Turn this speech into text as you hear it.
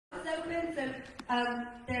open, so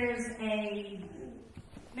there's a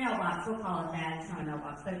mailbox, we'll call it that, it's not a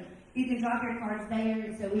mailbox, so you can drop your cards there,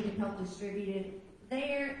 and so we can help distribute it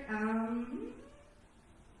there. Anything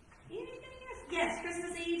else? Yes,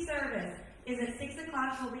 Christmas Eve service is at 6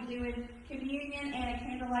 o'clock. We'll be doing communion and a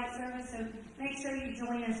candlelight service, so make sure you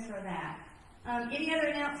join us for that. Any other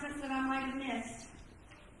announcements that I might have missed?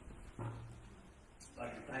 I'd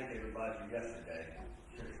like to thank everybody for yesterday.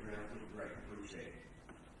 Church around was great. Appreciate it.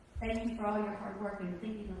 Thank you for all your hard work in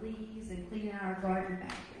thinking the leaves and cleaning our garden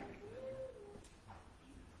back here.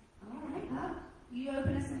 All right, Bob, you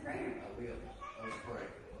open us in prayer. I will. Let's pray.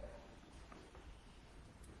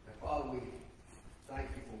 And Father, we thank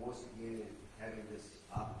you for once again having this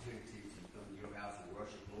opportunity to come to your house and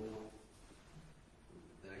worship, Lord.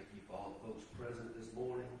 Thank you for all the folks present this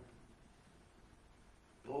morning.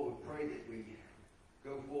 Lord, we pray that we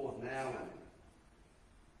go forth now and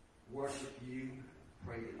worship you.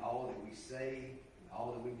 Pray that all that we say and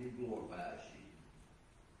all that we do glorifies you.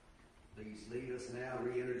 Please lead us now,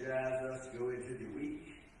 re-energize us, go into the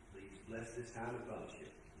week. Please bless this time of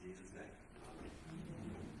fellowship. In Jesus' name.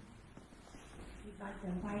 Amen. We'd like to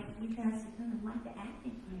invite you guys to come and light the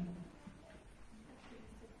acting candle.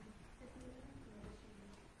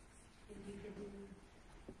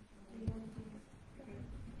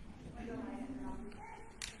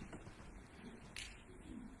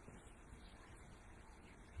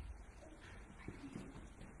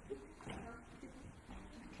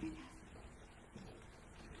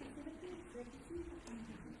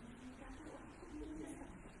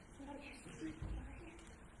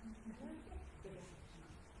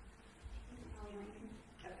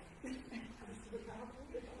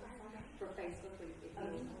 For Facebook,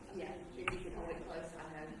 yeah, you can hold it close. I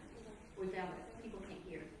know we found that people can't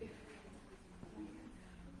hear. So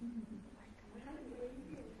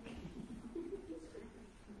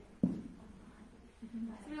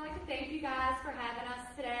we'd like to thank you guys for having us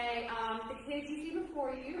today. The kids you see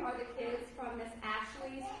before you are the kids from Miss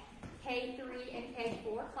Ashley's K3 and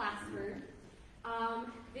K4 classroom.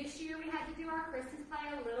 This year we had to do our Christmas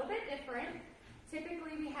play a little bit different.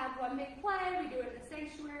 Typically we have one big play, we do it in the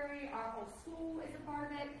sanctuary, our whole school is a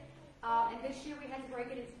part of it. And this year we had to break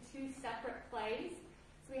it into two separate plays.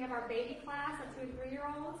 So we have our baby class, our 2 and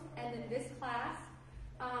 3-year-olds, and then this class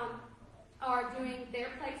are doing their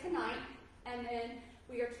play tonight. And then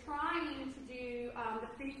we are trying to do the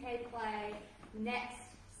pre-K play next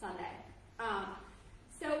Sunday.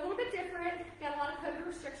 So a little bit different, got a lot of COVID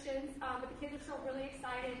restrictions, but the kids are still really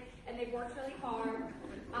excited and they've worked really hard.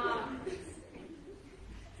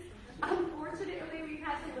 Unfortunately, we've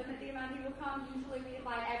had to limit the amount of people who come. Usually we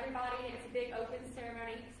invite everybody and it's a big open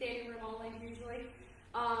ceremony, standing room only usually.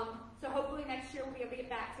 So hopefully next year we'll be able to get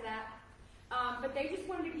back to that. But they just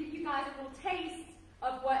wanted to give you guys a little taste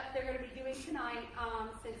of what they're going to be doing tonight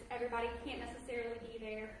since everybody can't necessarily be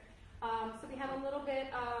there. So we have a little bit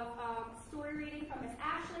of story reading from Miss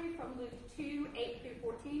Ashley from Luke 2, 8 through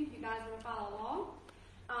 14, if you guys want to follow along.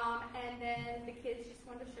 And then the kids just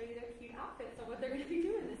wanted to show you their cute outfits of what they're going to be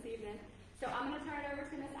doing this evening. So I'm going to turn it over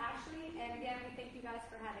to Miss Ashley, and again, we thank you guys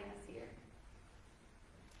for having us here.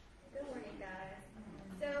 Good morning, guys.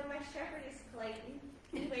 So my shepherd is Clayton.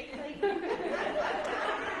 Wait, Clayton.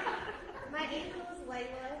 My angel is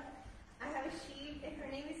Layla. I have a sheep, and her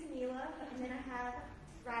name is Mila. And then I have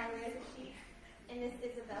Riley as a sheep, and this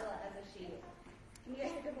Isabella as a sheep. Can you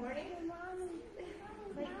guys say good morning? Good morning.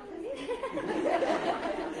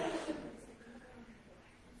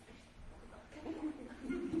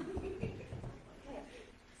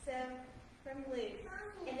 So, from Luke,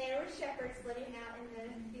 and there were shepherds living out in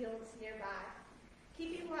the fields nearby,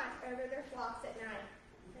 keeping watch over their flocks at night.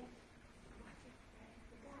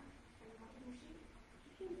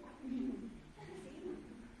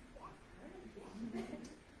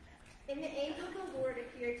 And the angel of the Lord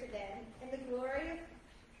appeared to them, and the glory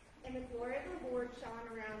of the Lord shone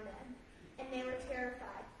around them, and they were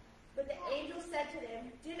terrified. But the angel said to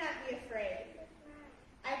them, "Do not be afraid.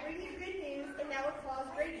 I bring you good news, and that will cause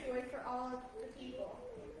great joy for all of the people."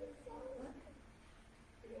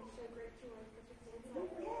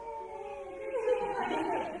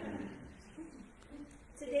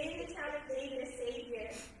 Today in the town of David, a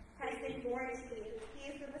Savior has been born to you.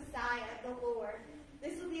 He is the Messiah, the Lord.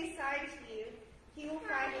 This will be a sign to you. He will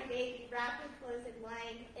find a baby wrapped in clothes and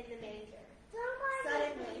lying in the manger.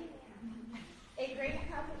 Suddenly, a great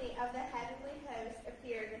company of the heavenly host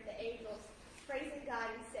appeared with the angels, praising God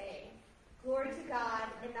and saying,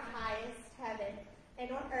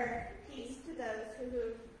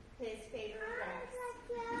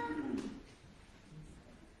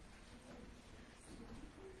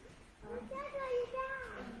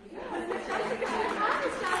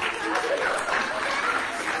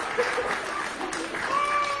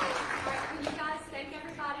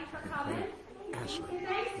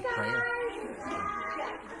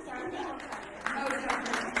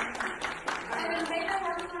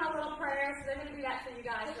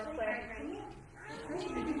 Come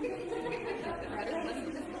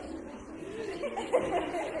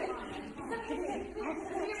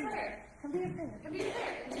be a prayer. And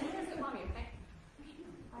then here's the mommy, okay?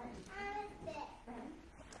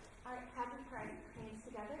 All right, have we pray. Hands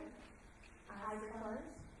together. Eyes are closed.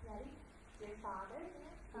 Ready? Dear Father,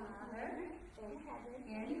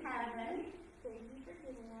 in heaven, thank you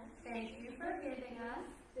for giving us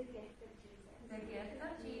the gift of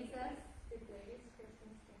Jesus,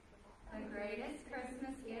 the greatest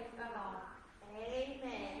Christmas gift of all.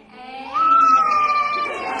 Amen.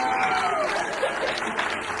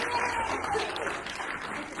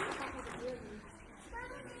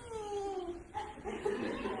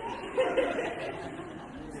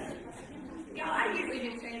 Y'all, I usually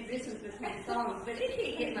do transitions between songs, but it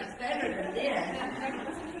can't get much better than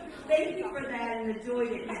this. Thank you for that and the joy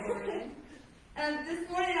that you brought in. This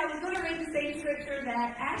morning I was going to read the same scripture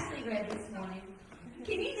that Ashley read this morning.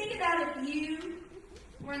 Can you think about if you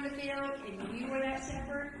were in the field and you were that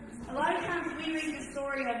shepherd? A lot of times we read the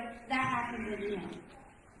story of that happened to them.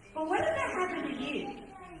 But what if that happened to you?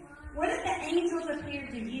 What if the angels appeared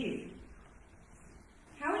to you?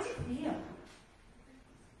 How would you feel?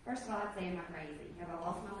 First of all, I'd say, am I crazy? Have I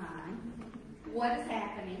lost my mind? What is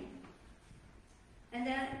happening? And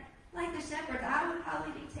then, like the shepherds, I would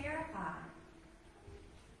probably be terrified.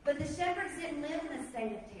 But the shepherds didn't live in a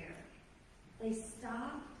state of terror. They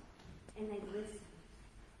stopped and they listened.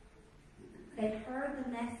 They heard the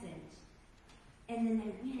message, and then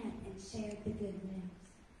they went and shared the good news.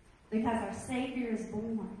 Because our Savior is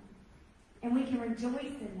born, and we can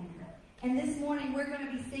rejoice in that. And this morning we're going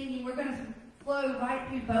to be singing, we're going to flow right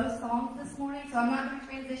through both songs this morning, so I'm not going to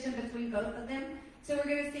transition between both of them. So we're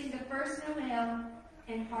going to sing the first Noel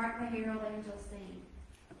and Hark the Herald Angels Sing.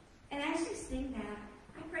 And as you sing that,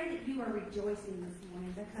 I pray that you are rejoicing this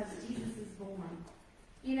morning because Jesus is born.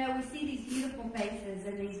 You know, we see these beautiful faces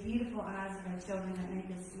and these beautiful eyes of our children that make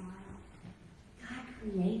us smile. God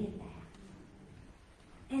created that.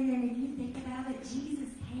 And then if you think about it,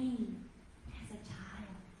 Jesus came as a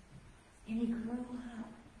child. And he grew up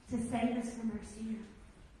to save us from our sin.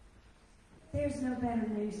 There's no better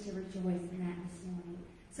news to rejoice than that this morning.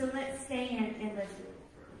 So let's stand and listen.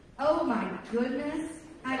 Oh my goodness.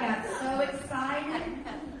 I got so excited.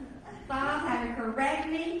 Bob had to correct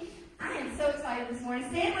me. I am so excited this morning.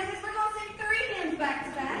 Stand with us. We're going to sing 3 hymns back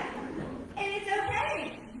to back. And it's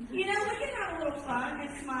okay. You know, we can have a little fun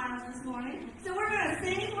and smiles this morning. So we're going to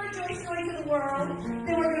sing Rejoice Joy to the World.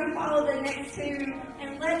 Then we're going to follow the next 2.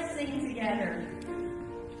 And let's sing together.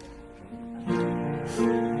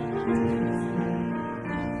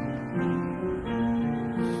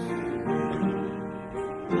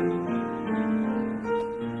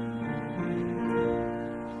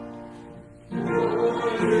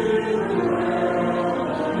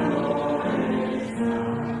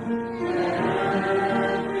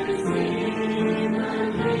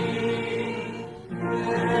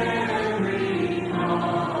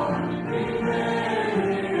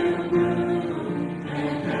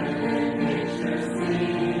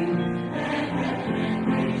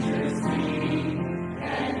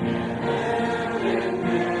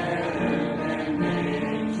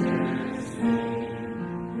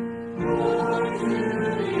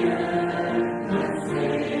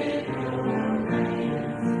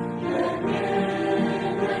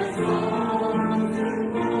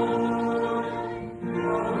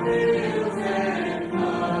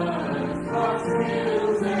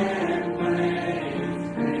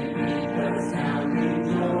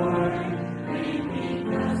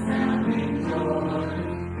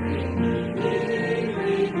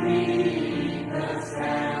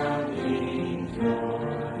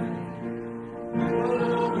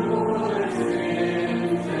 Oh,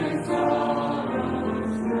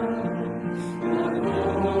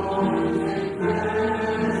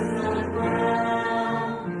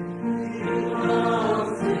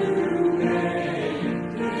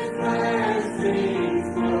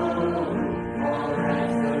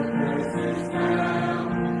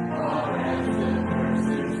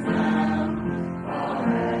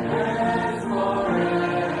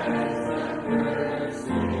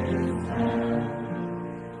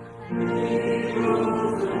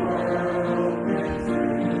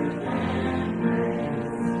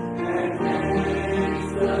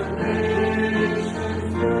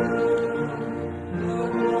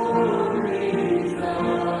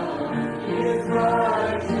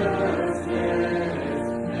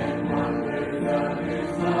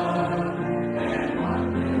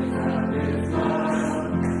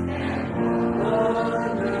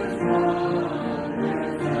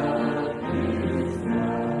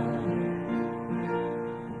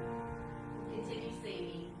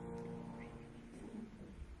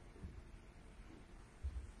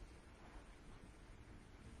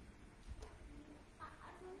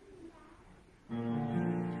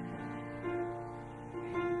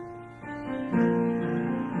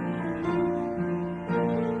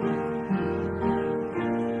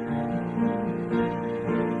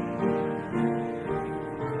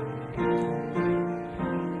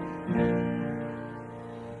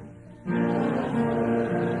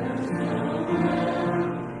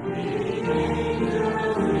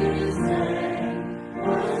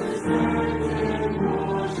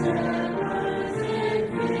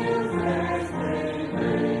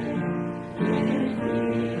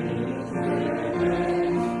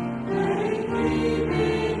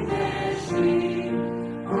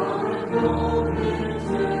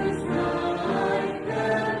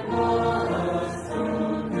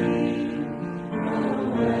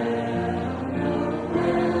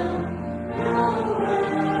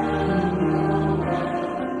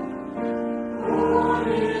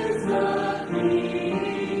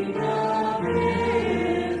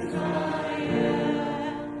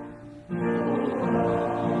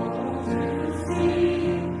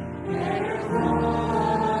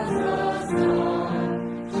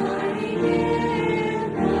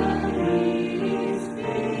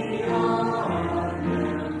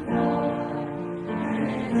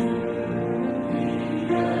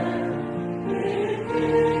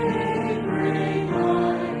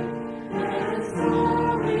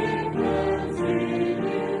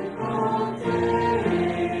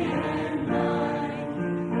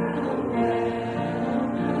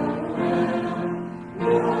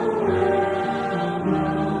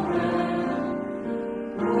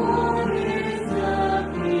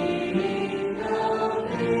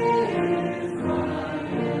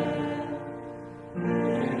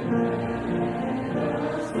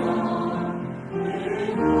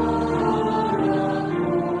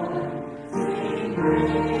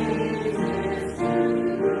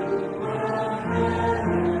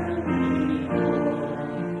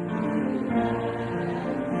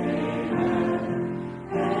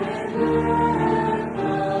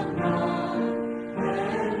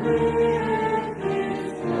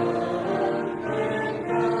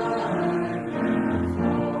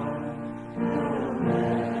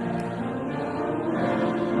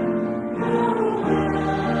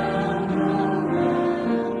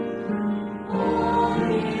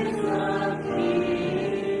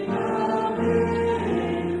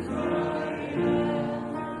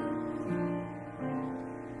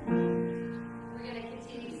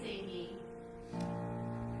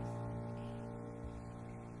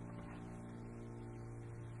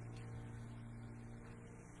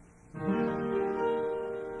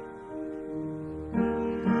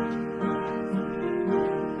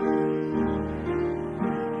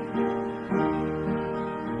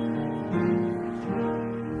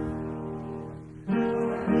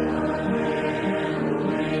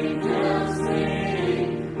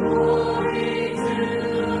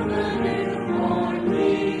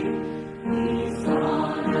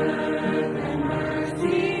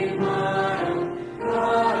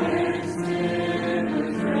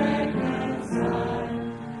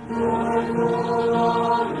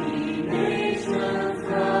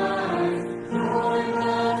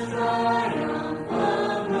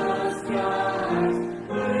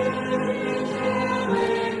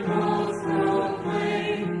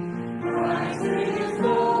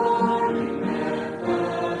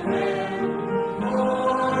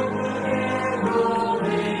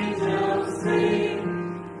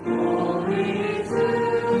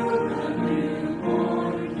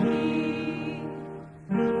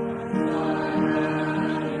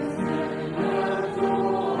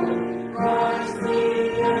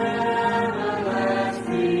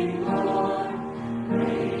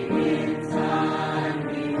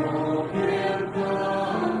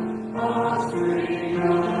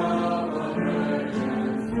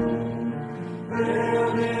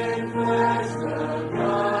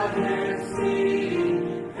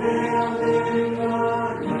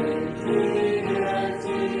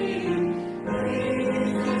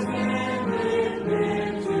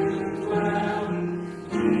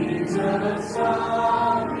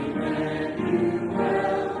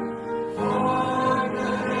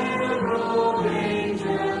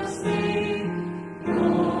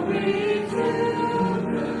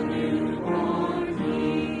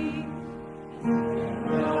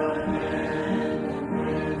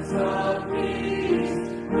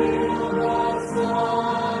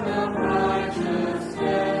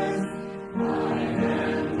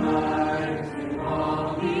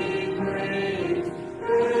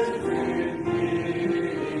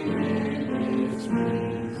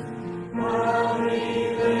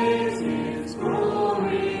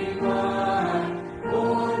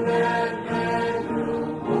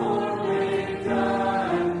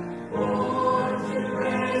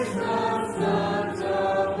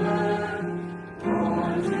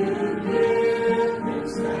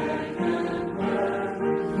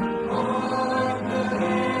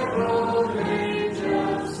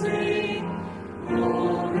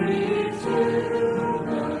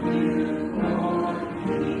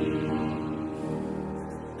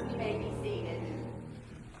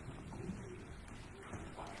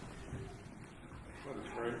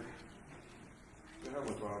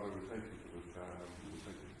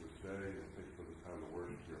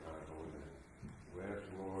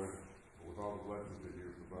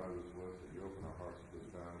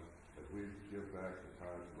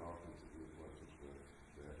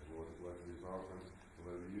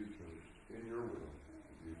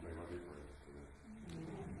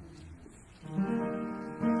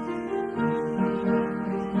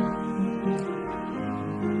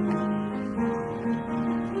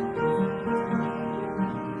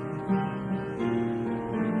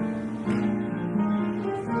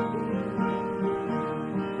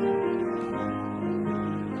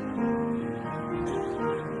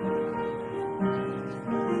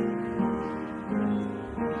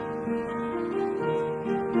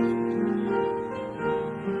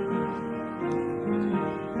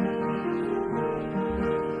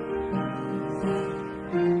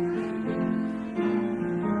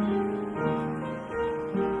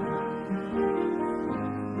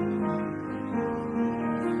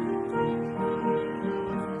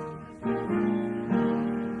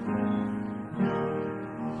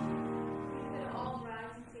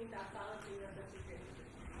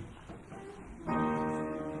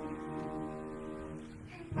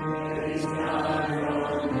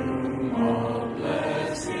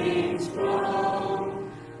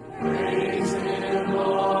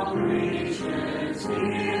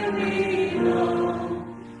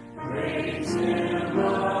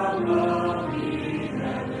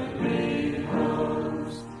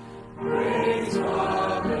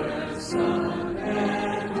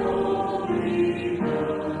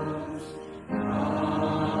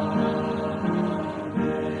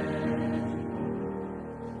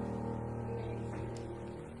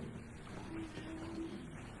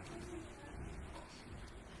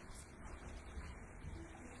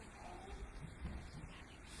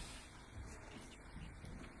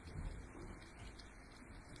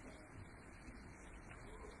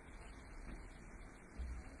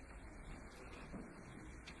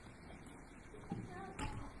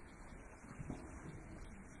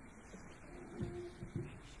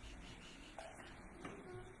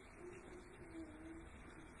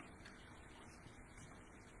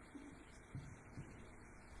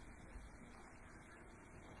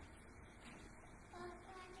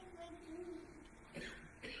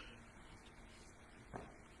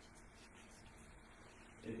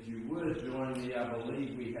 Join me, I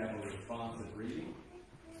believe we have a responsive reading.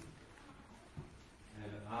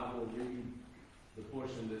 And I will read the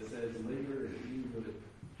portion that says, Leader, if you would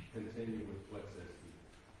continue with Flex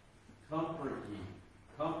SD.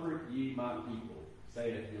 Comfort ye my people,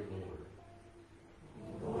 saith your Lord.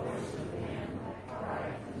 The voice of him that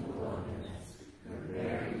crieth in the wilderness,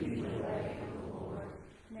 prepare ye the way of the Lord,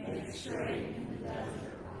 make straight in the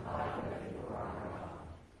desert a highway for our God.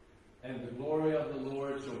 And the glory of the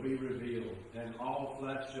Lord shall be revealed, and all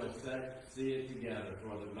flesh shall see it together,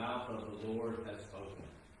 for the mouth of the Lord has spoken.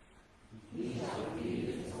 He shall feed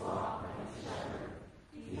his flock like a shepherd.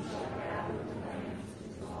 He shall gather the lambs to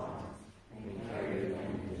his arms, and carry them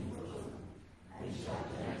in his bosom. He shall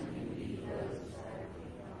gently lead those that are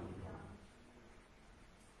young.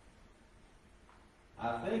 I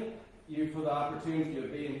thank you for the opportunity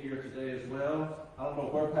of being here today as well. I don't know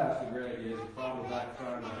where Pastor Greg is. He's probably back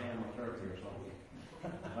trying to ham a turkey or something.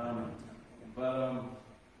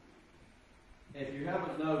 If you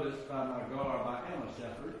haven't noticed by my garb, I am a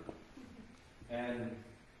shepherd. And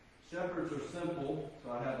shepherds are simple,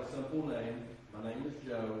 so I have a simple name. My name is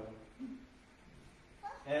Joe.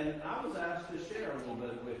 And I was asked to share a little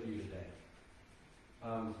bit with you today.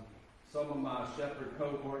 Some of my shepherd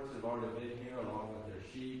cohorts have already been here along with their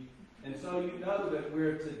sheep. And so you know that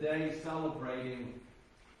we're today celebrating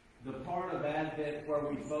the part of Advent where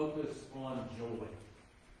we focus on joy.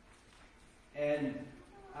 And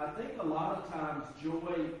I think a lot of times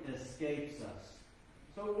joy escapes us.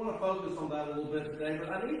 So we want to focus on that a little bit today, but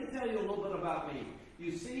I need to tell you a little bit about me.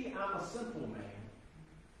 You see, I'm a simple man,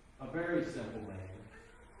 a very simple man.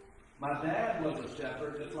 My dad was a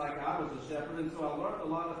shepherd, just like I was a shepherd, and so I learned a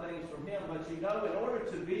lot of things from him. But you know, in order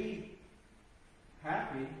to be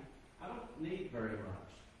happy, I don't need very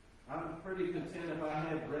much. I'm pretty content if I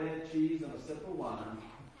have bread, cheese, and a sip of wine.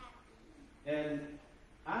 And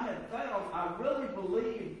I have found, I really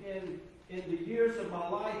believe in the years of my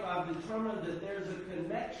life, I've determined that there's a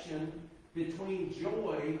connection between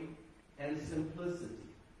joy and simplicity.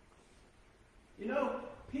 You know,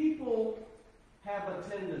 people have a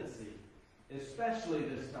tendency, especially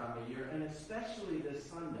this time of year, and especially this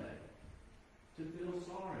Sunday, to feel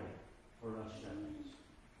sorry for us shepherds.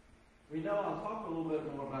 We know I'll talk a little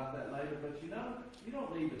bit more about that later, but you know, you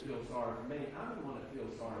don't need to feel sorry for me. I'm the one that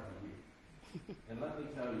feels sorry for you. And let me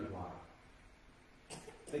tell you why.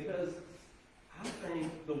 Because I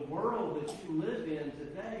think the world that you live in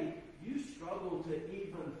today, you struggle to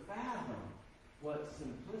even fathom what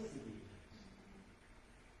simplicity is.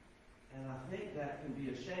 And I think that can be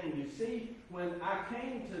a shame. You see, when I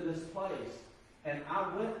came to this place, and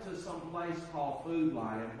I went to some place called Food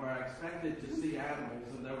Lion, where I expected to see animals,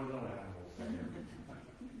 and there were no animals there.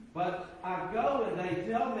 But I go and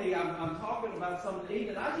they tell me I'm talking about something to eat,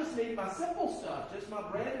 and I just need my simple stuff, just my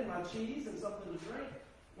bread and my cheese and something to drink.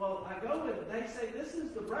 Well, I go and they say, this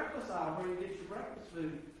is the breakfast aisle where you get your breakfast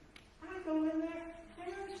food. I go in there,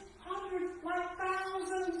 there's hundreds, like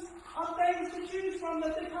thousands of things to choose from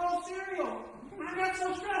that they call cereal. I got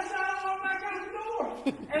so stressed out, I walked back out the door.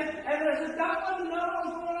 And there's this dumpling and another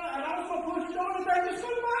one's going on, and I was going to push it on and make this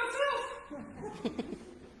food by itself.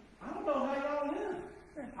 I don't know how y'all live.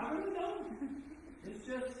 I really don't.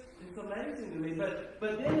 It's amazing to me. But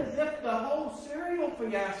then as if the whole cereal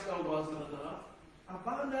fiasco wasn't enough, I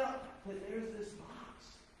found out that there's this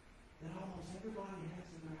box that almost everybody has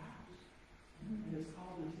in their house. And it's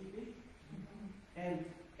called a TV.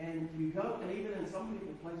 And you go, and even in some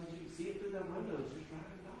people's places, you can see it through their windows just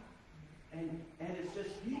driving by. And it's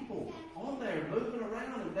just people on there moving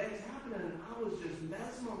around and things happening, and I was just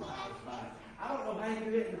mesmerized by it. I don't know how you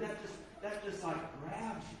do it, but that just like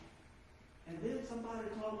grabs you. And then somebody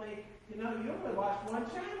told me, you know, you only watch one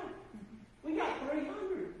channel. We got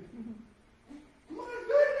 300. My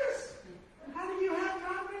goodness! How do you have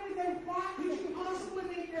time for anything? Why could you possibly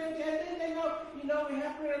be there? And then they go, you know, we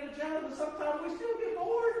have 300 channels, but sometimes we still get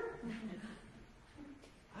bored.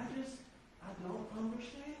 I don't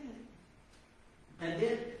understand it. And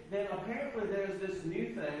then apparently there's this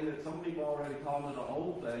new thing that some people already call it an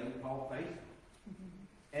old thing called Facebook.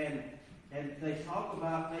 And they talk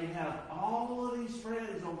about they have all of these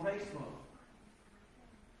friends on Facebook.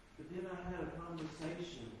 But then I had a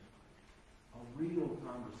conversation, a real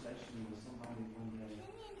conversation with somebody one day.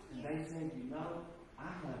 And they said, you know, I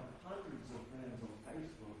have hundreds of friends on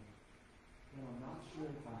Facebook, but I'm not sure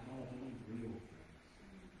if I have any real friends.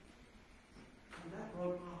 And that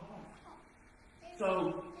broke my heart.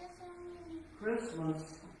 So, Christmas,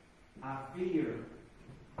 I fear,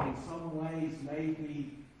 in some ways may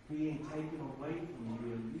be being taken away from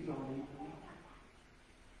you, and you don't even know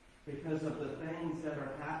it. Because of the things that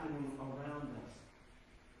are happening around us.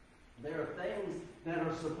 There are things that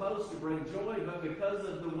are supposed to bring joy, but because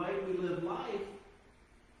of the way we live life,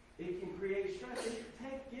 it can create stress.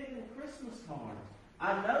 Take giving Christmas cards.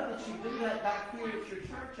 I know that you do that back here at your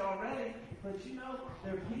church already, but you know,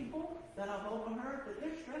 there are people that I've overheard that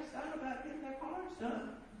they're stressed out about getting their cars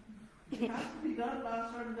done. It has to be done by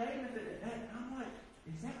a certain date, and I'm like,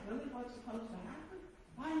 is that really what's supposed to happen?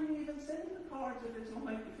 Why are you even sending the cards if it's going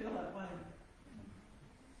to make you feel that way?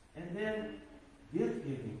 And then gift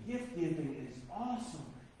giving is awesome.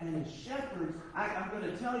 And as shepherds, I'm going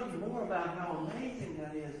to tell you more about how amazing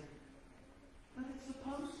that is. But it's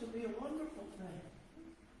supposed to be a wonderful thing.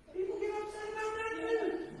 People get upset about that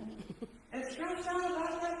food. And stressed out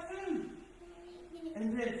about that food.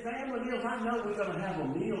 And then family meals, I know we're going to have a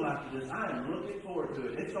meal after this. I am looking forward to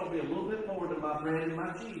it. It's going to be a little bit more than my bread and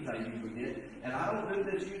my cheese I usually get. And I don't do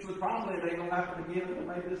this usually. Probably they're going to have to give it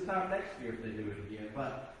maybe this time next year if they do it again.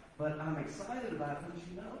 But I'm excited about it. But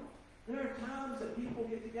you know, there are times that people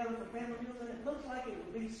get together for family meals and it looks like it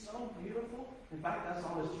would be so beautiful. In fact, I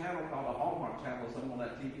saw this channel called a Hallmark channel, someone on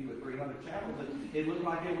that TV with 300 channels, and it looked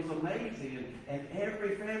like it was amazing. And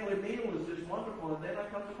every family meal was just wonderful. And then I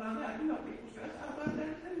come to find out, you know, people stress out about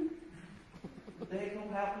that too. They ain't going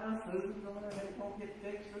to have enough food, or they ain't going to get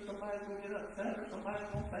fixed, or somebody's going to get upset, or somebody's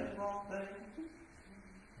going to say the wrong thing.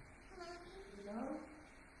 You know?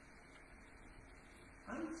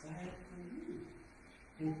 I'm sad for you.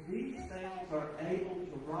 If these things are able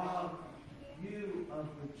to rob you of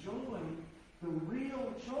the joy, the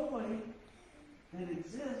real joy that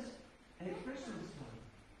exists at Christmas time.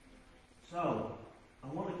 So, I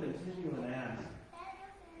want to continue and ask.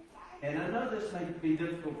 And I know this may be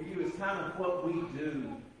difficult for you. It's kind of what we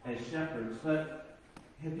do as shepherds. But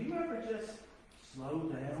have you ever just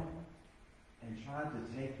slowed down and tried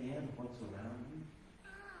to take in what's around you?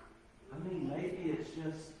 I mean, maybe it's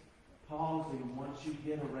just pausing once you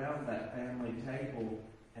get around that family table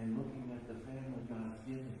and looking at the family God's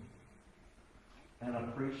given. And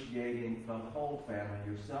appreciating the whole family,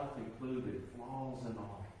 yourself included, flaws and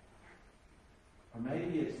all. Or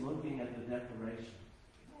maybe it's looking at the decorations.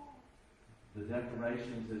 The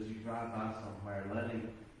decorations as you drive by somewhere, letting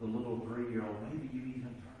the little 3-year-old, maybe you even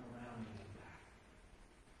turn around and look back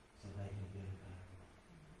so they can get it back.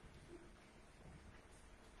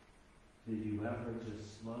 Did you ever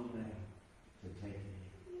just slow down to take it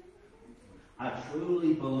in? I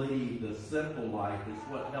truly believe the simple life is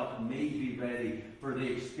what helped me be ready for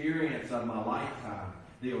the experience of my lifetime,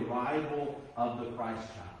 the arrival of the Christ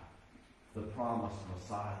child, the promised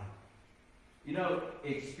Messiah. You know,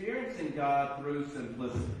 experiencing God through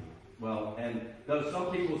simplicity. Well, and though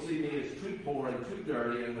some people see me as too poor and too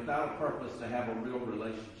dirty and without a purpose to have a real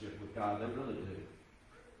relationship with God, they really do.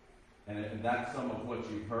 And that's some of what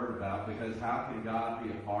you've heard about, because how can God be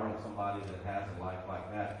a part of somebody that has a life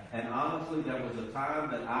like that? And honestly, there was a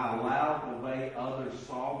time that I allowed the way others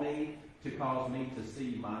saw me to cause me to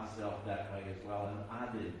see myself that way as well, and I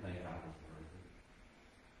didn't think I was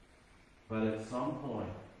worthy. But at some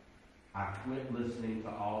point, I quit listening to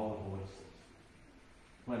all the voices.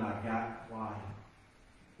 When I got quiet,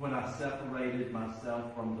 when I separated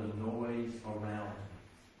myself from the noise around me,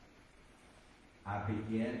 I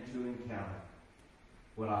began to encounter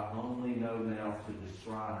what I only know now to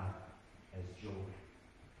describe as joy.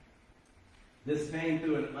 This came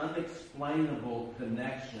through an unexplainable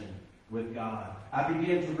connection with God. I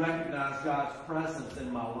began to recognize God's presence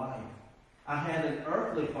in my life. I had an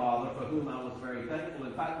earthly father for whom I was very thankful.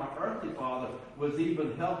 In fact, my earthly father was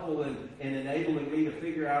even helpful in enabling me to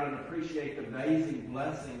figure out and appreciate the amazing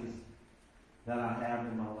blessings that I have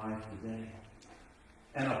in my life today.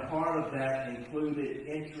 And a part of that included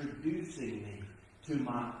introducing me to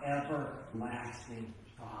my everlasting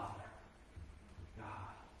Father,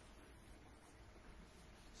 God.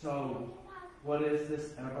 So, what is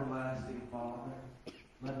this everlasting Father?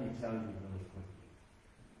 Let me tell you really quickly,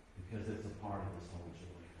 because it's a part of this whole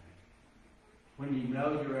joy thing. When you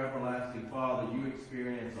know your everlasting Father, you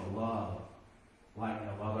experience a love like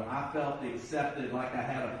no other. I felt accepted, like I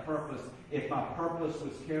had a purpose. If my purpose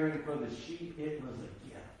was caring for the sheep, it was a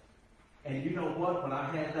gift. And you know what? When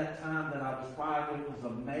I had that time that I was quiet, it was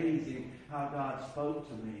amazing how God spoke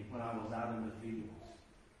to me when I was out in the fields.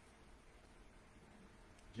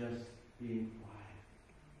 Just being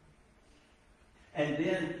quiet. And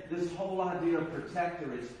then this whole idea of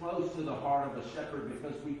protector is close to the heart of a shepherd,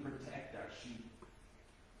 because we protect our sheep.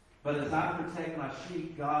 But as I protect my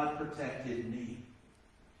sheep, God protected me.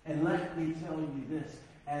 And let me tell you this,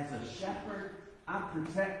 as a shepherd, I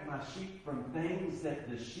protect my sheep from things that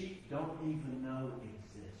the sheep don't even know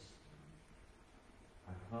exist.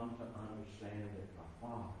 I come to understand that my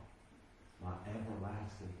Father, my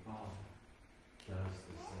everlasting Father, does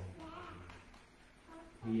the same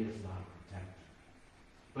thing. He is my protector.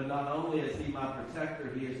 But not only is He my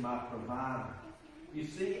protector, He is my provider. You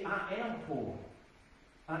see, I am poor.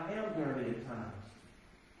 I am dirty at times.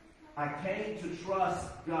 I came to trust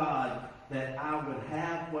God that I would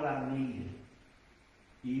have what I needed,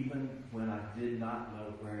 even when I did not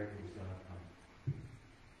know where it was going to come.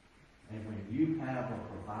 And when you have a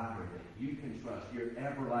provider that you can trust, your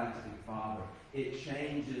everlasting Father, it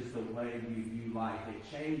changes the way you view life. It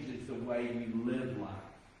changes the way you live life.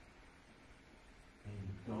 And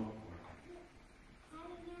you don't worry.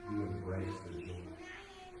 You embrace the joy.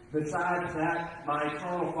 Besides that, my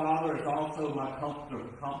eternal Father is also my comforter.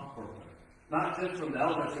 Not just from the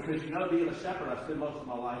elements, because you know, being a shepherd, I spend most of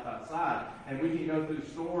my life outside, and we can go through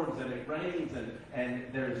storms, and it rains,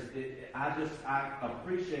 and I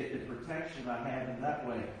appreciate the protection I have in that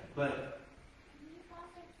way. But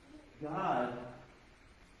God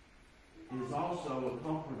is also a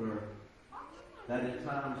comforter that at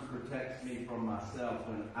times protects me from myself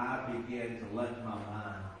when I begin to let my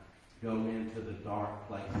mind go into the dark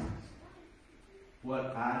places.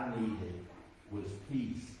 What I needed was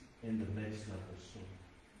peace in the midst of the storm.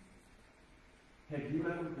 Have you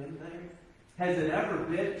ever been there? Has it ever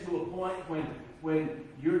been to a point when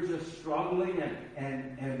you're just struggling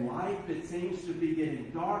and life, it seems to be getting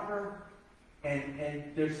darker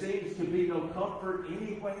and there seems to be no comfort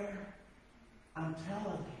anywhere? I'm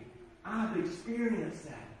telling you, I've experienced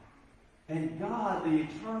that. And God, the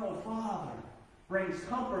eternal Father, brings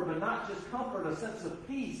comfort, but not just comfort, a sense of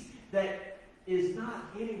peace that is not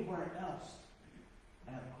anywhere else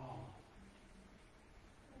at all.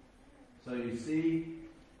 So you see,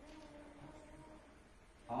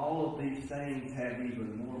 all of these things have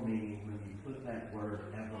even more meaning when you put that word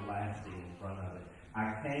everlasting in front of it.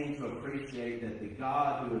 I came to appreciate that the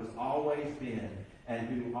God who has always been and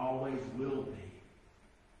who always will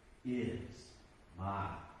be is my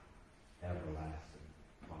everlasting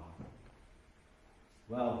Father.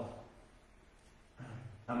 Well,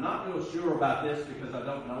 I'm not real sure about this because I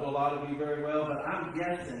don't know a lot of you very well, but I'm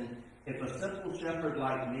guessing if a simple shepherd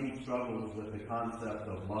like me struggles with the concept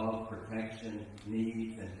of love, protection,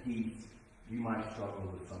 needs, and peace, you might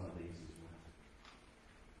struggle with some of these as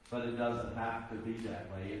well. But it doesn't have to be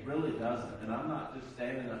that way. It really doesn't. And I'm not just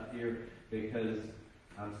standing up here because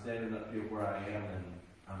I'm standing up here where I am and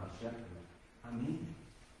I'm a shepherd. I mean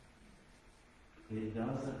it. It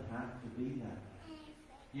doesn't have to be that way.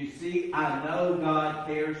 You see, I know God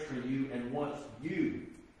cares for you and wants you,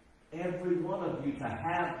 every one of you, to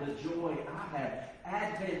have the joy I have.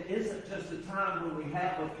 Advent isn't just a time when we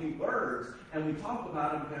have a few words and we talk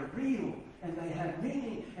about them. They're real and they have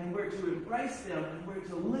meaning, and we're to embrace them and we're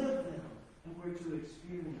to live them and we're to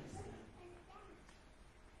experience them.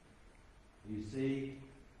 You see,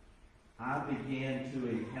 I began to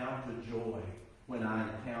encounter joy when I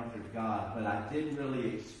encountered God, but I didn't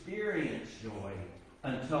really experience joy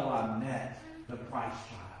until I met the Christ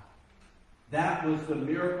child. That was the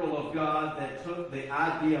miracle of God that took the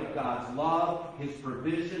idea of God's love, His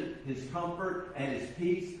provision, His comfort, and His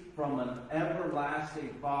peace from an everlasting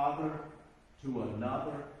Father to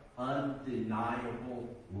another undeniable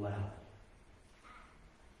level.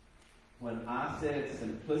 When I said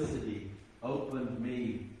simplicity opened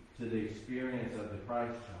me to the experience of the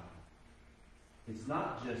Christ child, it's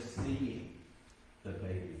not just seeing the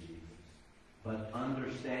baby Jesus, but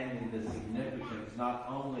understanding the significance not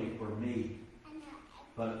only for me,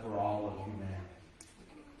 but for all of humanity.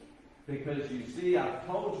 Because you see, I've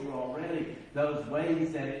told you already those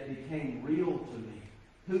ways that it became real to me.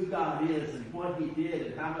 Who God is and what He did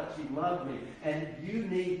and how much He loved me. And you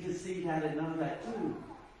need to see that and know that too.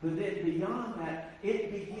 But then beyond that,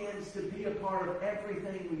 it begins to be a part of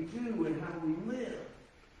everything we do and how we live.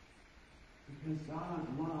 Because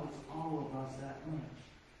God loves all of us that much.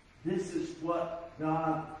 This is what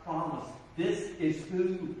God promised. This is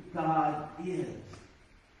who God is.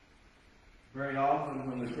 Very often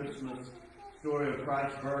when the Christmas story of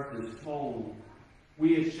Christ's birth is told,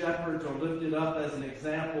 we as shepherds are lifted up as an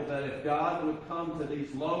example that if God would come to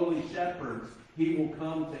these lowly shepherds, He will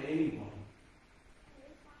come to anyone.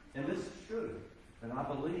 And this is true, and I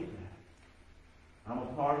believe that. I'm a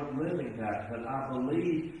part of living that, but I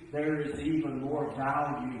believe there is even more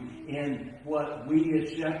value in what we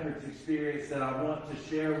as shepherds experience that I want to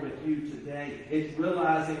share with you today. It's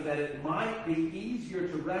realizing that it might be easier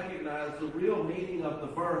to recognize the real meaning of the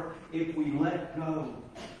birth if we let go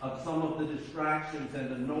of some of the distractions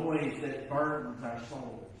and the noise that burdens our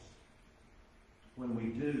souls. When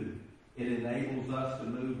we do, it enables us to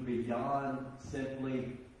move beyond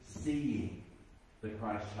simply seeing the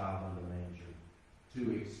Christ child in the manger,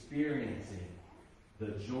 to experiencing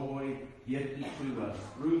the joy gifted to us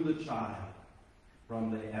through the child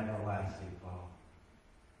from the everlasting Father.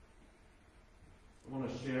 I want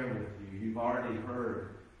to share with you. You've already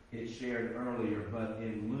heard it shared earlier, but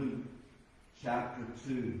in Luke chapter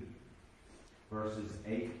 2, verses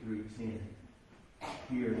 8 through 10,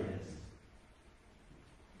 here it is.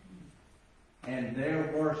 And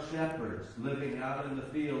there were shepherds living out in the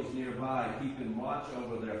fields nearby, keeping watch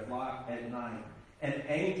over their flock at night. An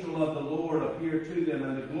angel of the Lord appeared to them,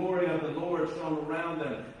 and the glory of the Lord shone around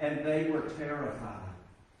them, and they were terrified.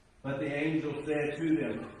 But the angel said to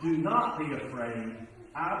them, "Do not be afraid.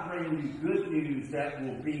 I bring you good news that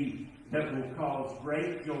will cause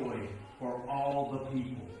great joy for all the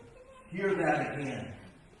people." Hear that again.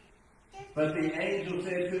 But the angel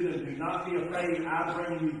said to them, "Do not be afraid. I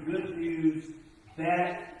bring you good news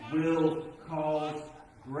that will cause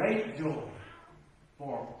great joy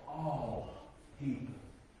for all people."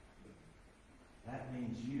 That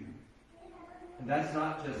means you. And that's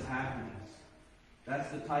not just happiness.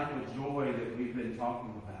 That's the type of joy that we've been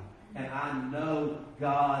talking about. And I know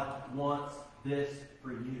God wants this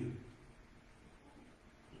for you.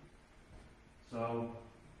 So,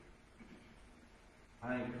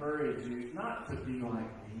 I encourage you not to be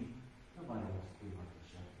like me. Nobody wants to be like the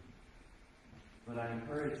shepherd. But I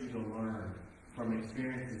encourage you to learn from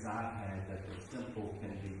experiences I've had that the simple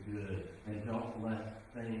can be good. And don't let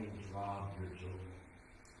things rob your joy.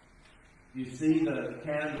 You see the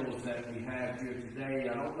candles that we have here today.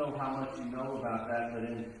 I don't know how much you know about that, but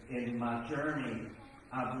in my journey,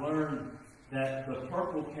 I've learned that the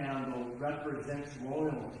purple candle represents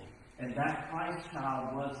royalty. And that Christ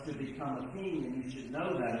child was to become a king, and you should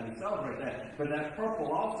know that, and we celebrate that. But that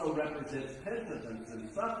purple also represents penitence and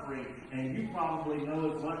suffering, and you probably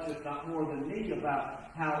know as much, if not more than me, about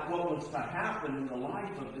what was to happen in the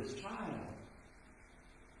life of this child.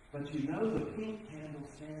 But you know the pink candle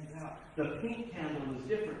stands out. The pink candle is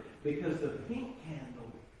different because the pink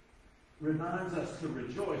candle reminds us to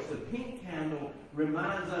rejoice. The pink candle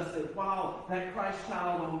reminds us that while that Christ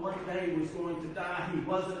child on one day was going to die, he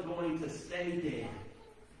wasn't going to stay dead.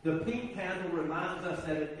 The pink candle reminds us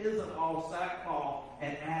that it isn't all sackcloth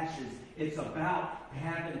and ashes. It's about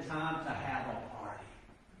having time to have a party.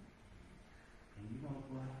 And you know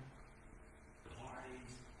what?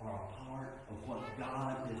 Parties are a part of what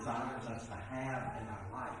God desires us to have in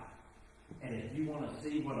our life. And if you want to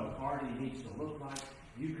see what a party needs to look like,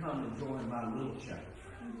 you come and join my little shepherd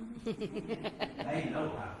friends. They know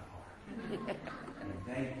how to party. And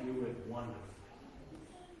they do it wonderfully.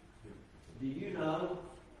 Do you know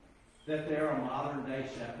that there are modern day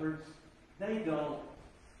shepherds? They don't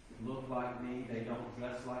look like me. They don't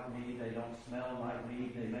dress like me. They don't smell like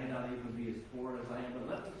me. They may not even be as poor as I am. But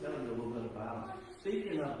let me tell you a little bit about them.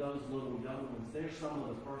 Speaking of those little young ones, they're some of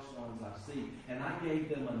the first ones I see. And I gave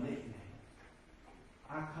them a nickname.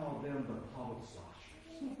 I called them the public sloshers.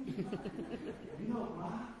 You know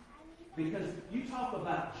why? Because you talk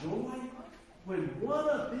about joy. When one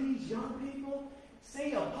of these young people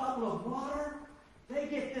see a puddle of water, they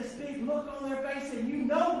get this big look on their face, and you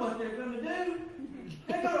know what they're going to do.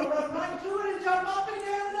 They're going to run right to it and jump up and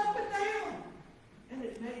down and up and down. And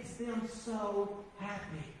it makes them so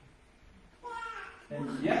happy.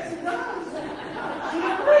 And yes, it does. She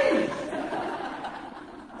agrees.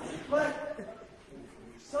 But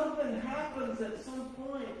something happens at some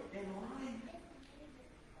point in life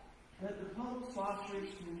that the puddle sloshers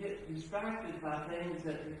can get distracted by things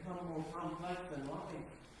that become more complex in life.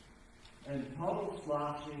 And puddle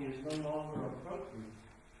sloshing is no longer appropriate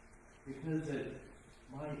because it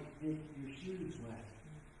might get your shoes wet,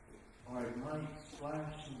 or it might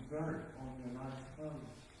splash some dirt on your nice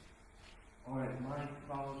clothes, or it might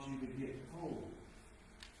cause you to get cold.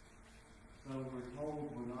 So we're told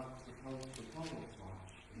we're not supposed to puddle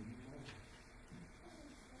slosh anymore.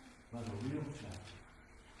 But a real shepherd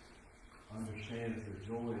understands the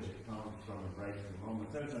joy that comes from embracing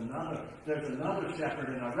moments. There's another shepherd,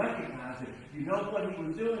 and I recognize it. You know what he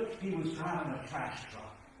was doing? He was driving a trash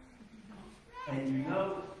truck. And you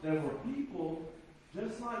know, there were people,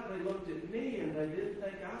 just like they looked at me and they didn't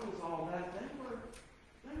think I was all that, they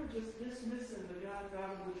were just dismissing the guy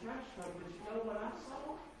driving the trash truck. But you know what I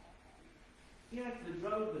saw? He actually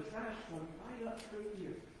drove the trash truck right up through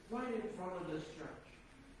here, right in front of this church.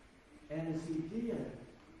 And as he did,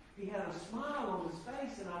 he had a smile on his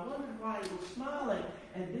face, and I wondered why he was smiling.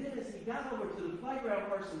 And then as he got over to the playground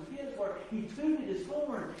where some kids were, he tooted his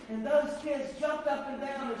horn, and those kids jumped up and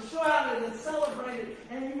down and shouted and celebrated,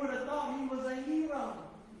 and you would have thought he was a hero.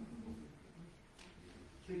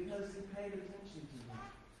 Because he paid attention to them,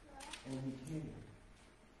 and he cared.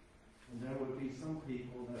 And there would be some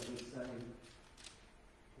people that would say,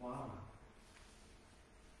 why?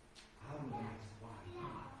 I would ask why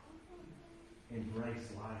not embrace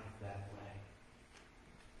life that way.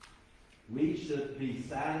 We should be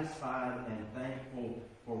satisfied and thankful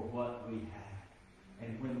for what we have.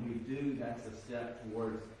 And when we do, that's a step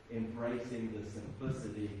towards embracing the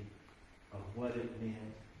simplicity of what it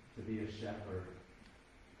meant to be a shepherd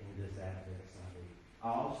in this Advent Sunday. I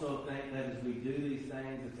also think that as we do these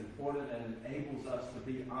things, it's important and enables us to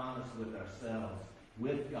be honest with ourselves,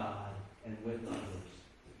 with God, and with others.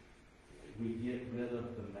 We get rid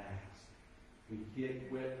of the mask. We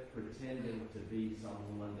quit pretending to be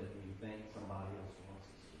someone that we think somebody else wants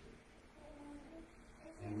us to be.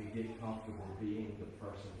 And we get comfortable being the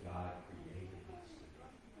person God created us to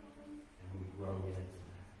be. And we grow into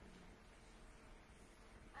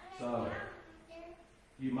that. So,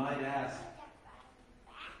 you might ask,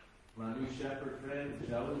 my new shepherd friend,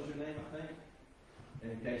 Joe is your name, I think?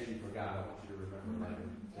 And in case you forgot, I want you to remember later.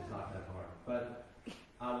 It's not that hard. But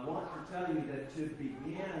I want to tell you that to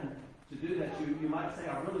begin to do that, you might say,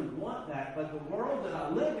 I really want that, but the world that I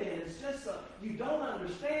live in is just, you don't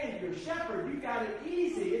understand. You're a shepherd. You got it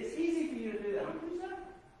easy. It's easy for you to do that. Who's that?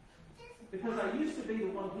 Because I used to be the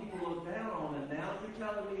one people look down on, and now you're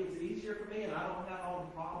telling me it's easier for me and I don't have all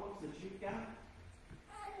the problems that you've got?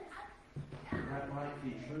 That might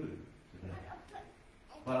be true today.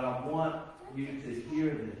 But I want you to hear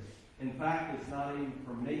this. In fact, it's not even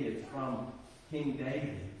from me. It's from King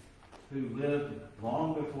David, who lived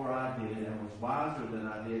long before I did and was wiser than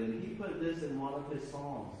I did. And he put this in one of his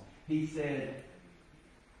songs. He said,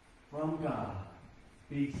 from God,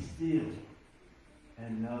 be still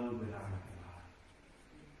and know that I'm God.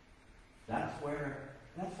 That's where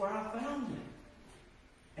I found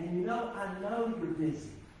it. And you know, I know you're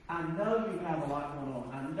busy. I know you have a lot going on.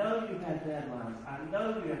 I know you have deadlines. I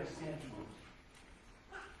know you have schedules.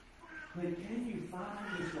 But can you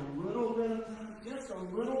find just a little bit of time, just a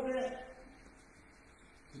little bit,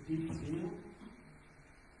 to be still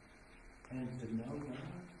and to know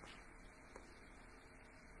God?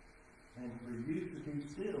 And for you to be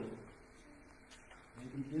still may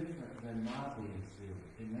be different than my being still.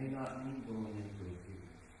 It may not mean going into a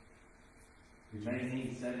field. You may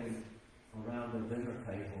need sitting around the dinner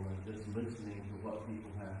table and just listening to what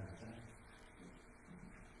people have to say.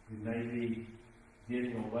 You may be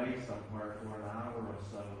getting away somewhere for an hour or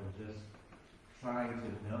so and just trying to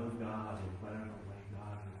know God in whatever way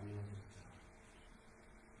God reveals himself.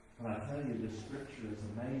 But I tell you, the Scripture is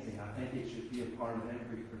amazing. I think it should be a part of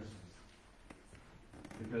every Christmas.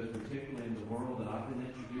 Because particularly in the world that I've been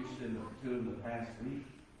introduced to in the past week,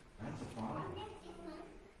 that's a problem.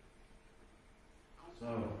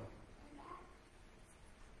 So,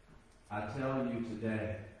 I tell you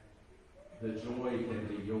today, the joy can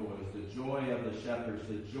be yours. The joy of the shepherds,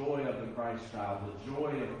 the joy of the Christ child, the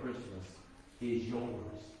joy of Christmas is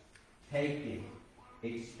yours. Take it,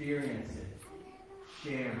 experience it,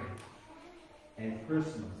 share it. And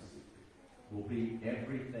Christmas will be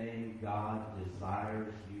everything God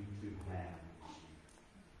desires you to have this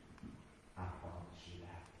year. I promise you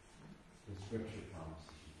that. The Scripture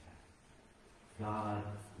promises you that. God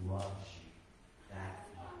loves you that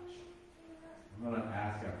much. I'm going to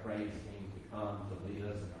ask our praise team to come to lead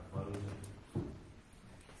us in our closing.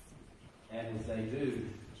 And as they do,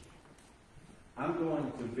 I'm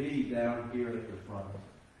going to be down here at the front.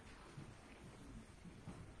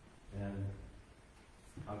 And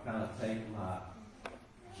I'll kind of take my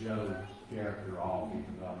Joe character off,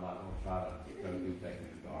 even though I'm not going to try to go do taking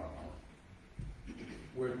the guard off.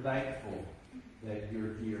 We're thankful that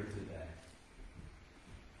you're here today.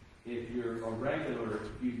 If you're a regular,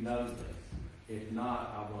 you know this. If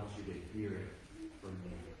not, I want you to hear it from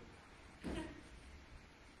me.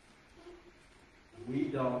 We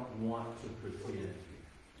don't want to pretend here.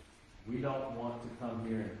 We don't want to come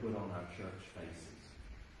here and put on our church faces.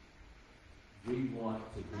 We want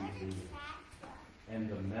to be real. And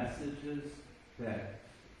the messages that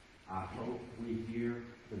I hope we hear,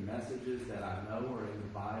 the messages that I know are in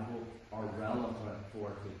the Bible, are relevant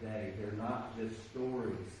for today. They're not just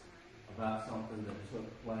stories about something that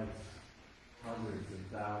took place hundreds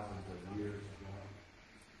and thousands of years ago.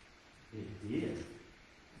 It did.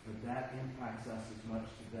 But that impacts us as much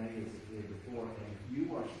today as it did before. And if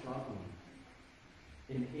you are struggling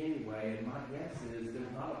in any way, and my guess is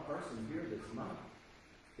there's not a person here that's not.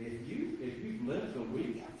 If you've lived a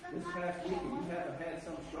week, this past week, and you haven't had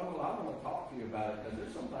some struggle, I want to talk to you about it because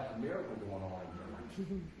there's some type of miracle going on in your life.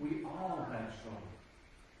 We all have struggle.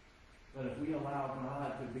 But if we allow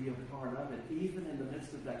God to be a part of it, even in the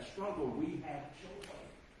midst of that struggle, we have joy.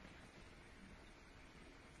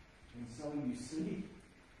 And so you see,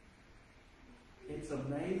 it's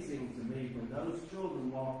amazing to me when those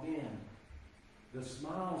children walked in the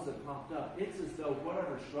smiles that popped up, it's as though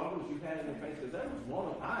whatever struggles you had in your face, because there was one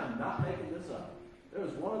of, I am not making this up. There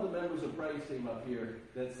was one of the members of praise team up here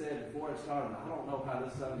that said before it started, I don't know how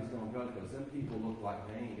this Sunday's going to go because them people look like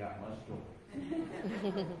they ain't got much joy.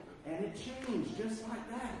 And it changed just like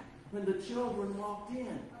that when the children walked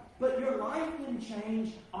in. But your life didn't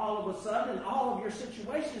change all of a sudden. All of your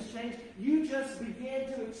situations changed. You just began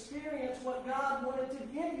to experience what God wanted to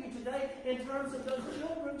give you today in terms of those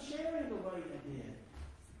children sharing the way they did.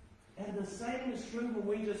 And the same is true when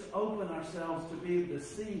we just open ourselves to be able to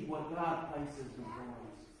see what God places before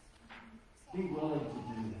us. Be willing to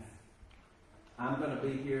do that. I'm going to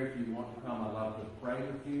be here if you want to come. I'd love to pray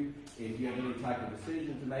with you. If you have any type of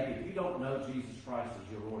decision to make, if you don't know Jesus Christ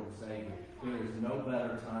as your Lord and Savior, there is no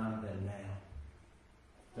better time than now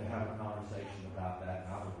to have a conversation about that,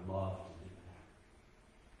 and I would love to do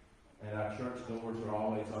that. And our church doors are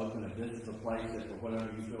always open. If this is a place that, for whatever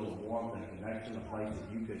you feel, a warmth and connection, a place that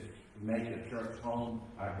you could make a church home,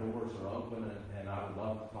 our doors are open, and I would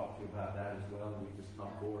love to talk to you about that as well. And you just come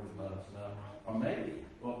forward and let us know. Or maybe,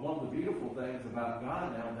 well, one of the beautiful things about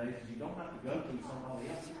God nowadays is you don't have to go through somebody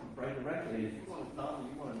else. You can pray directly. If you want to come and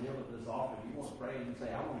you want to kneel at this altar, you want to pray and you say,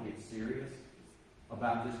 I want to get serious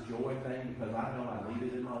about this joy thing because I know I need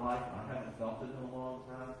it in my life and I haven't felt it in a long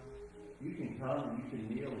time. You can come and you can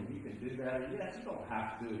kneel and you can do that. And yes, you don't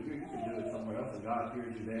have to do it here. You can do it somewhere else and God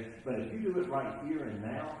hears you there. But if you do it right here and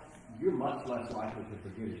now, you're much less likely to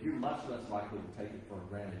forget it. You're much less likely to take it for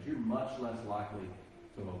granted. You're much less likely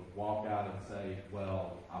to walk out and say,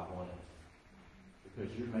 well, I want it.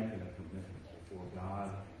 Because you're making a commitment before God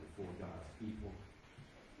and before God's people.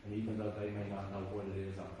 And even though they may not know what it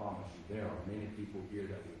is, I promise you, there are many people here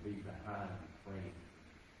that will be behind you praying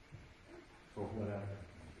for whatever.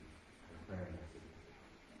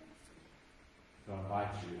 So I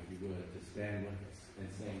invite you, if you would, to stand with us and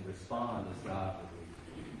sing, Respond as God will lead.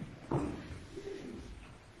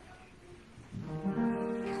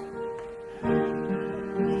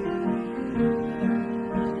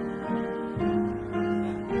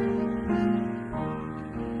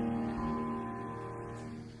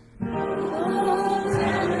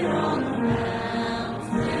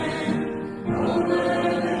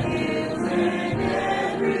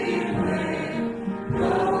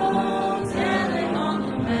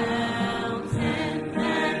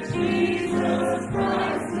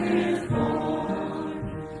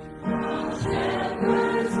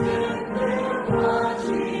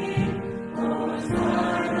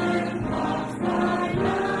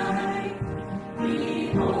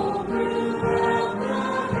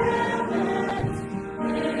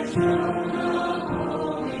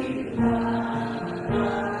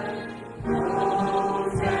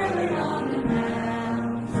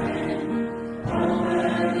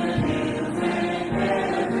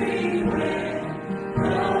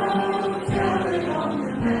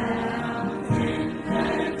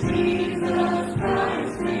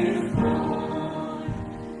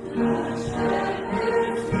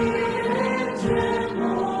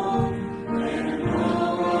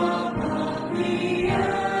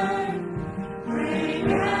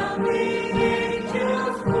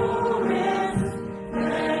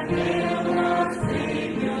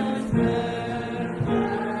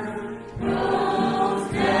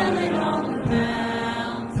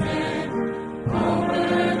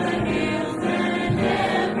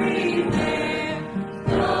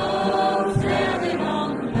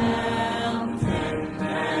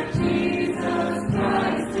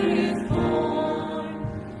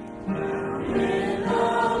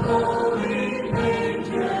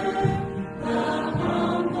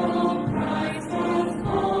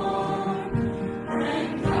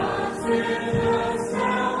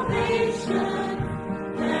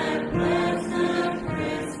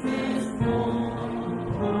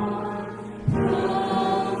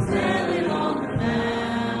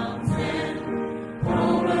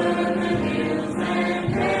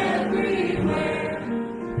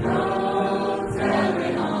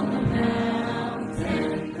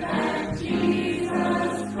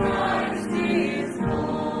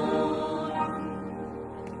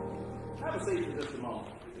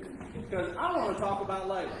 Because I want to talk about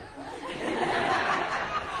Layla.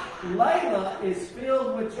 Layla is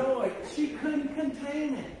filled with joy. She couldn't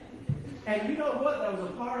contain it. And you know what? There was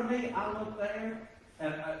a part of me, I looked there,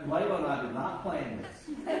 and Layla and I did not plan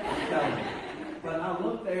this. I'm telling you. But I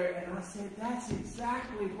looked there and I said, that's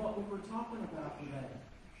exactly what we were talking about today.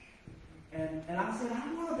 And I said,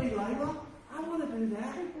 I want to be Layla. I want to do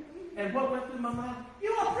that. And what went through my mind?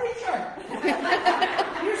 You're a preacher.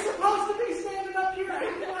 You're supposed to be standing up here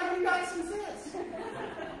acting like you got some sense.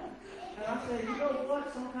 And I said, you know what?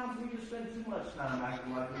 sometimes we just spend too much time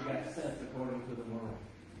acting like we got sense according to the world.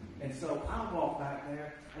 And so I walked back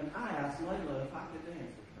there and I asked Layla if I could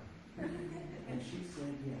dance with her. And she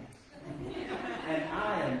said yes. And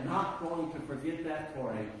I am not going to forget that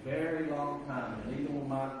for a very long time. And neither will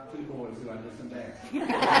my two boys who I just embarrassed.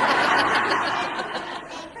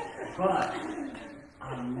 But I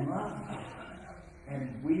love that.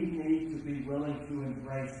 And we need to be willing to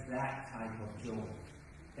embrace that type of joy.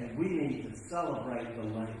 And we need to celebrate the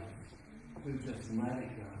ladies who just let it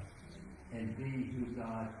go and be who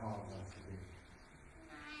God calls us to be.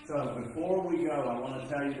 So before we go, I want to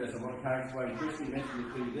tell you this. I want to kind of explain. Christy mentioned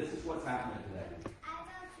it to you. This is what's happening today.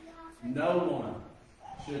 No one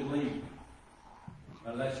should leave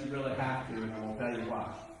unless you really have to, and I will tell you why.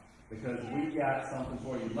 Because we got something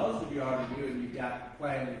for you. Most of you already do, and you got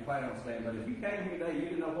plan on staying. But if you came here today, you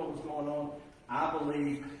didn't know what was going on.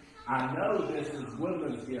 I know this is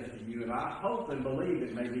Woodland's gift to you, and I hope and believe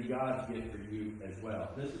it may be God's gift for you as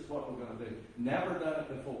well. This is what we're going to do. Never done it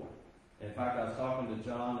before. In fact, I was talking to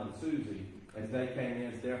John and Susie as they came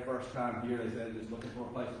in. It's their first time here. They said, just looking for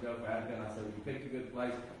a place to go for Advent. I said, well, you picked a good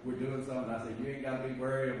place. We're doing something. I said, you ain't got to be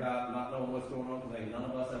worried about not knowing what's going on today. None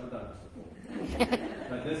of us ever done this before.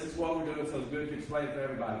 But this is what we're doing, so it's good to explain it to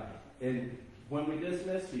everybody. And when we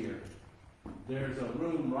dismiss here, there's a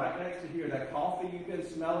room right next to here. That coffee you've been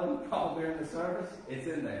smelling called during the service, it's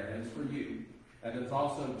in there, and it's for you. And there's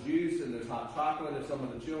also juice, and there's hot chocolate if some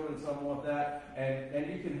of the children, some want that.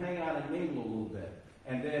 And you can hang out and mingle a little bit.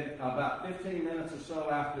 And then about 15 minutes or so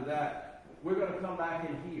after that, we're going to come back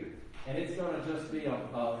in here. And it's going to just be an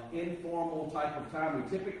informal type of time.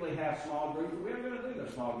 We typically have small groups. We're going to do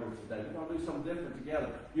those small groups today. We're going to do something different together.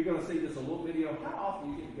 You're going to see just a little video. How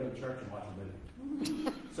often do you get to go to church and watch a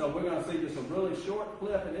video? So we're going to see just a really short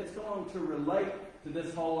clip, and it's going to relate to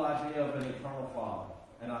this whole idea of an eternal Father.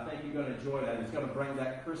 And I think you're going to enjoy that. It's going to bring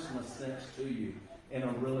that Christmas sense to you in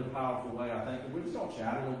a really powerful way, I think. And we're just going to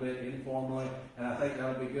chat a little bit informally, and I think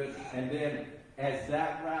that'll be good. And then as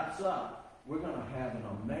that wraps up, we're going to have an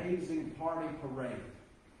amazing party parade.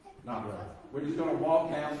 Not really. We're just going to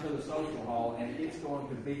walk down to the social hall, and it's going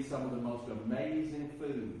to be some of the most amazing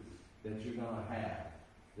food that you're going to have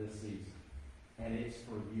this season. And it's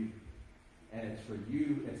for you. And it's for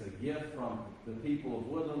you. It's a gift from the people of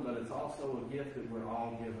Woodland, but it's also a gift that we're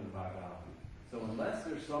all given by God. So unless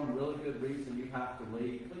there's some really good reason you have to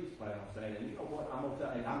leave, please plan on staying. And you know what? I'm going to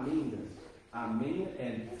tell you, I mean this. I mean it,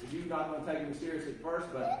 and you're not going to take me serious at first,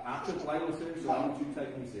 but I took Layla serious, so I want you to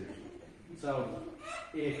take me seriously. So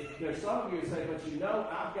if there's some of you who say, but you know,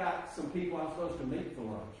 I've got some people I'm supposed to meet for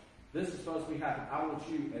lunch. This is supposed to be happening. I want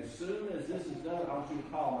you, as soon as this is done, I want you to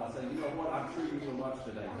call them. I say, you know what, I'm treating you to lunch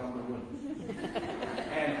today. Come to Woodland.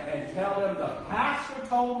 and tell them the pastor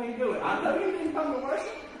told me to do it. I know you didn't come to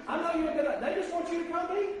worship. I know you're going to, they just want you to come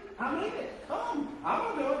eat. I mean it. Come. I'm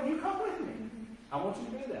going to do it. You come with me. I want you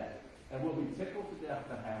to do that. And we'll be tickled to death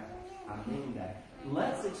to have it. I mean that.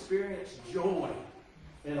 Let's experience joy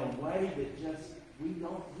in a way that just we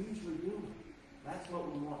don't usually do. That's what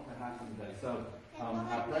we want to happen today. So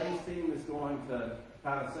our praise team is going to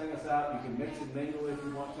kind of sing us out. You can mix and mingle if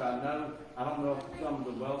you want to. I don't know if some of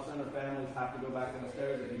the Well Center families have to go back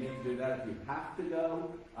downstairs. If you need to do that, if you have to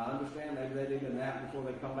go, I understand. Maybe they need a nap before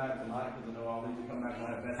they come back tonight because I know all these will come back and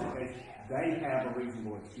have best case. They have a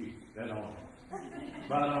reasonable excuse. They don't.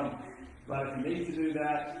 But if you need to do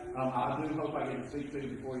that, I do hope I get to speak to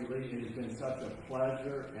you before you leave. It has been such a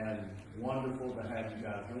pleasure and wonderful to have you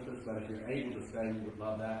guys with us. But if you're able to stay, we would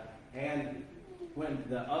love that. And when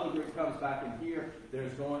the other group comes back in here,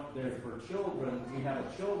 there's for children. We have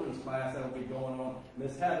a children's class that will be going on.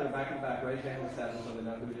 Miss Heather, back in the back, raise your hand, Miss Heather, so they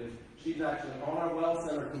know who it is. She's actually on our Well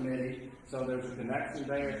Center committee, so there's a connection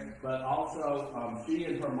there. But also, she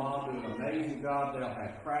and her mom do an amazing job. They'll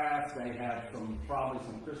have crafts. They have probably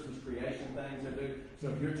some Christmas creation things they do. So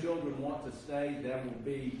if your children want to stay,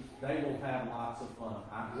 they will have lots of fun.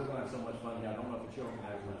 We're going to have so much fun here. I don't know if the children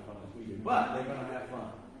have as much fun as we do, but they're going to have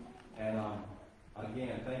fun. And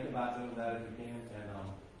again, think about doing that if you can. And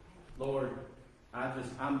Lord,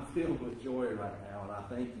 I'm filled with joy right now, and I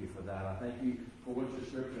thank you for that. I thank you for what your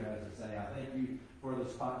scripture has to say. I thank you for the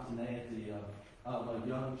spontaneity of a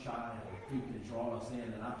young child who can draw us in.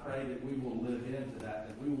 And I pray that we will live into that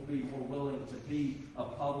we will be more willing to be a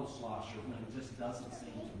puddle slosher when it just doesn't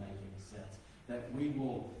seem to make any sense. That we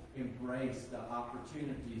will embrace the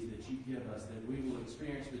opportunities that you give us, that we will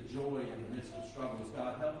experience the joy in the midst of struggles.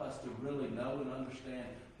 God, help us to really know and understand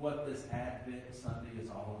what this Advent Sunday is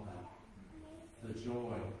all about. The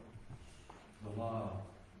joy, the love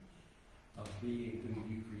of being who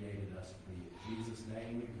you created us to be. In Jesus'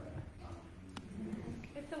 name we pray. Amen.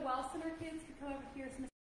 If the Well Center kids could come over here is Miss